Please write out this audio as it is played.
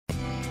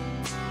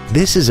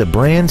This is a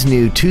brand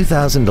new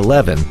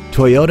 2011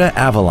 Toyota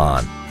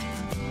Avalon.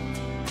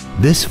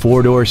 This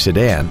four-door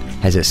sedan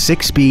has a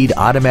 6-speed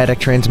automatic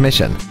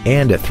transmission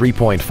and a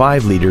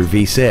 3.5-liter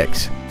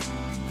V6.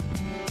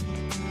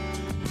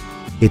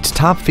 Its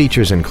top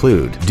features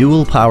include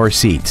dual power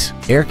seats,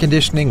 air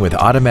conditioning with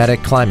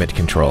automatic climate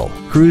control,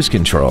 cruise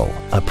control,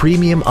 a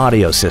premium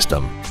audio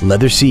system,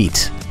 leather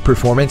seats,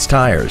 performance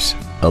tires,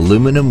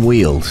 aluminum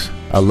wheels,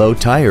 a low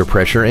tire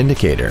pressure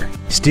indicator,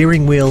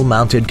 steering wheel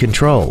mounted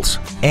controls,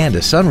 and a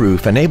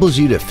sunroof enables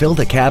you to fill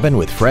the cabin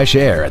with fresh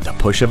air at the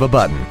push of a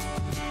button.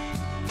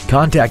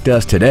 Contact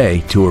us today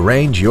to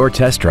arrange your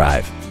test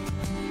drive.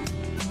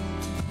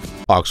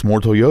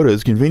 Oxmoor Toyota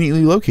is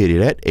conveniently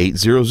located at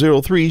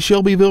 8003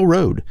 Shelbyville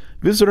Road.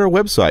 Visit our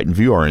website and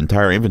view our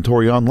entire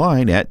inventory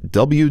online at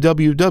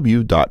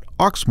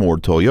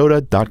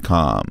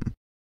www.oxmoortoyota.com.